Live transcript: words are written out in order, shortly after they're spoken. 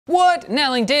What?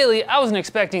 Nailing Daily? I wasn't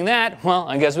expecting that. Well,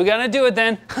 I guess we gotta do it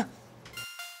then.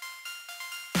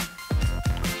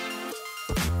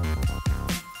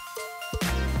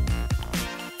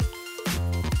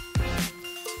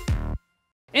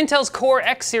 Intel's Core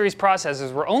X series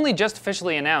processors were only just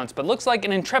officially announced, but looks like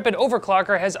an intrepid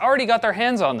overclocker has already got their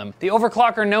hands on them. The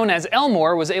overclocker known as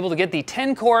Elmor was able to get the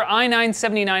 10-core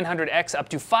i9-7900X up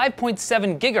to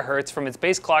 5.7 GHz from its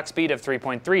base clock speed of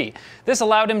 3.3. This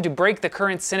allowed him to break the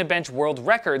current Cinebench world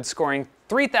record, scoring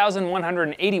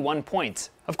 3,181 points.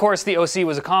 Of course, the OC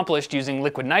was accomplished using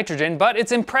liquid nitrogen, but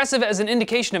it's impressive as an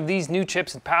indication of these new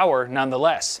chips' power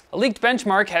nonetheless. A leaked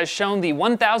benchmark has shown the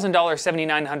 $1,000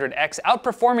 7900X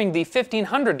outperforming the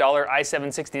 $1,500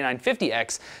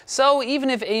 i7-6950X, so even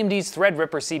if AMD's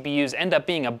Threadripper CPUs end up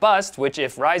being a bust, which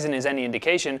if Ryzen is any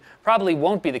indication, probably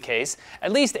won't be the case,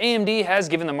 at least AMD has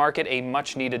given the market a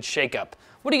much-needed shakeup.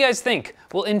 What do you guys think?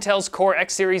 Will Intel's Core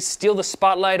X series steal the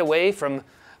spotlight away from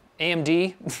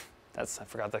AMD? I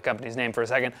forgot the company's name for a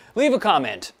second. Leave a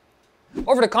comment.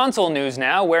 Over to console news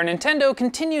now, where Nintendo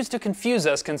continues to confuse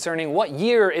us concerning what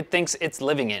year it thinks it's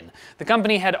living in. The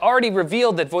company had already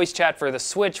revealed that voice chat for the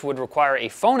Switch would require a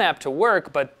phone app to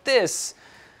work, but this...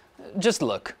 just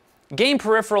look. Game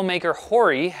peripheral maker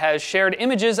Hori has shared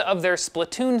images of their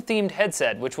Splatoon-themed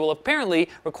headset, which will apparently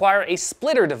require a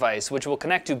splitter device, which will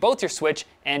connect to both your Switch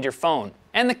and your phone.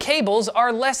 And the cables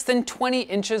are less than 20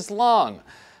 inches long.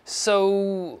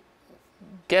 So...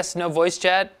 guess no voice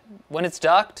chat when it's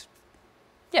docked?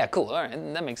 Yeah, cool, alright,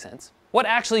 that makes sense. What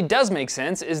actually does make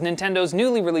sense is Nintendo's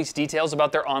newly released details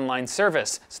about their online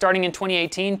service. Starting in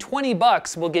 2018,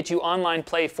 $20 will get you online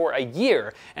play for a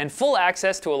year and full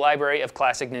access to a library of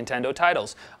classic Nintendo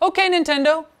titles. Okay,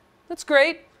 Nintendo, that's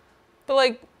great, but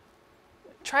like,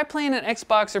 try playing an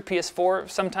Xbox or PS4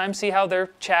 sometime, see how their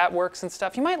chat works and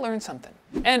stuff. You might learn something.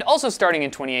 And also starting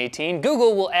in 2018,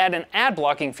 Google will add an ad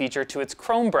blocking feature to its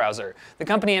Chrome browser. The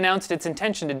company announced its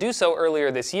intention to do so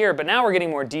earlier this year, but now we're getting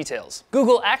more details.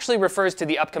 Google actually refers to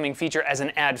the upcoming feature as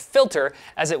an ad filter,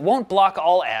 as it won't block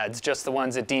all ads, just the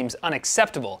ones it deems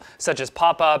unacceptable, such as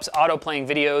pop-ups, auto-playing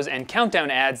videos, and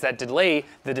countdown ads that delay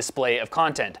the display of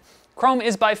content. Chrome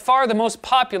is by far the most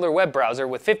popular web browser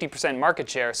with 50% market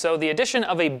share, so the addition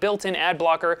of a built-in ad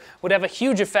blocker would have a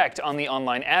huge effect on the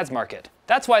online ads market.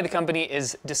 That's why the company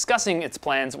is discussing its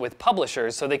plans with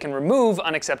publishers so they can remove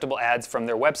unacceptable ads from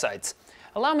their websites.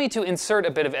 Allow me to insert a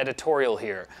bit of editorial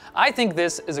here. I think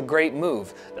this is a great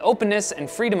move. The openness and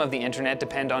freedom of the internet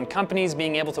depend on companies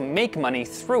being able to make money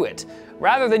through it.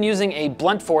 Rather than using a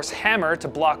blunt force hammer to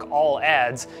block all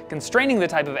ads, constraining the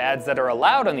type of ads that are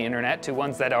allowed on the internet to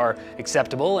ones that are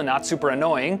acceptable and not super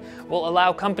annoying will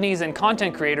allow companies and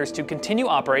content creators to continue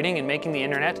operating and making the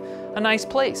internet a nice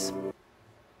place.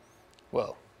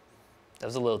 Whoa, that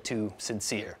was a little too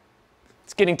sincere.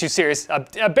 It's getting too serious.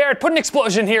 Barret, put an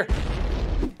explosion here.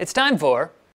 It's time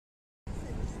for...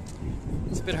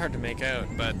 It's a bit hard to make out,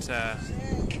 but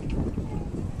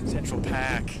Central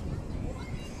Pack.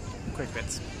 Quick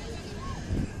bits.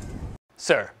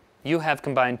 Sir, you have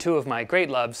combined two of my great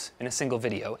loves in a single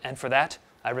video, and for that,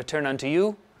 I return unto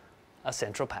you a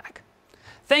Central Pack.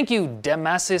 Thank you,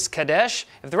 Demasis Kadesh.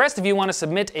 If the rest of you want to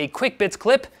submit a Quick Bits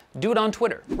clip, do it on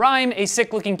Twitter. Rime, a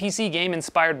sick-looking PC game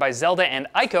inspired by Zelda and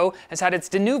Ico, has had its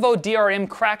de novo DRM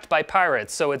cracked by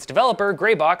pirates, so its developer,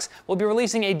 Greybox, will be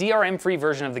releasing a DRM-free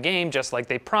version of the game just like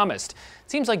they promised.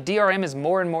 It seems like DRM is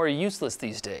more and more useless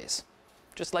these days.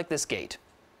 Just like this gate.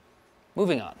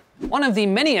 Moving on. One of the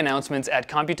many announcements at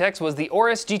Computex was the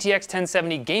Aorus GTX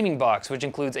 1070 gaming box, which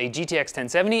includes a GTX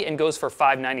 1070 and goes for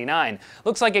 $599.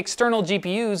 Looks like external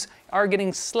GPUs are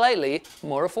getting slightly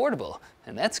more affordable,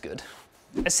 and that's good.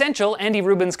 Essential, Andy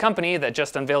Rubin's company that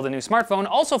just unveiled a new smartphone,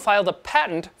 also filed a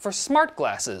patent for smart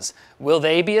glasses. Will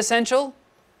they be essential?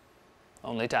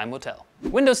 Only time will tell.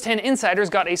 Windows 10 insiders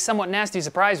got a somewhat nasty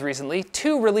surprise recently.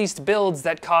 2 released builds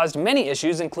that caused many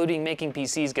issues, including making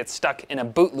PCs get stuck in a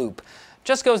boot loop.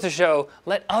 Just goes to show,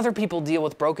 let other people deal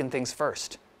with broken things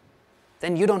first.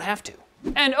 Then you don't have to.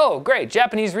 And oh, great,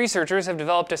 Japanese researchers have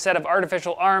developed a set of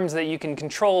artificial arms that you can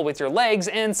control with your legs,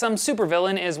 and some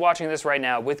supervillain is watching this right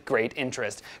now with great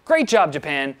interest. Great job,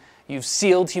 Japan. You've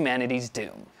sealed humanity's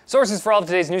doom. Sources for all of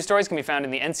today's news stories can be found in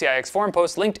the NCIX forum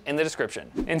post linked in the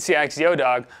description. NCIX Yo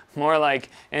Dog, more like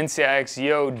NCIX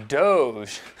Yo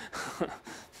Doge.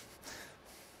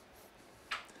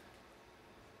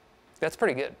 That's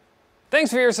pretty good. Thanks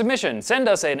for your submission. Send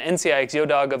us an NCIX Yo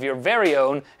Dog of your very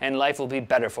own, and life will be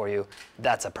better for you.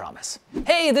 That's a promise.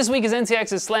 Hey, this week is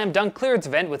NCIX's Slam Dunk Clearance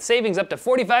event with savings up to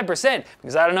 45%,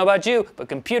 because I don't know about you, but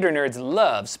computer nerds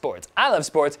love sports. I love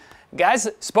sports. Guys,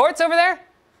 sports over there?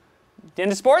 You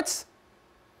into sports?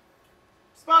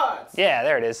 Sports! Yeah,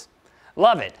 there it is.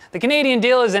 Love it. The Canadian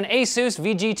deal is an Asus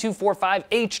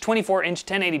VG245H 24-inch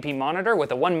 1080p monitor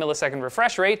with a 1 millisecond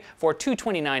refresh rate for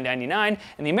 $229.99,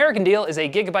 and the American deal is a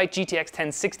Gigabyte GTX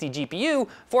 1060 GPU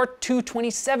for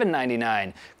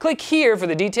 $227.99. Click here for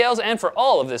the details and for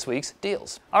all of this week's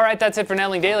deals. All right, that's it for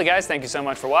Netling Daily, guys. Thank you so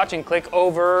much for watching. Click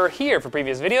over here for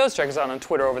previous videos. Check us out on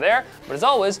Twitter over there. But as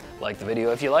always, like the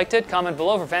video if you liked it, comment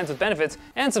below for fans with benefits,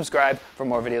 and subscribe for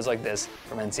more videos like this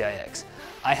from NCIX.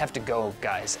 I have to go,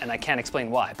 guys, and I can't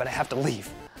explain why, but I have to leave.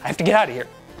 I have to get out of here.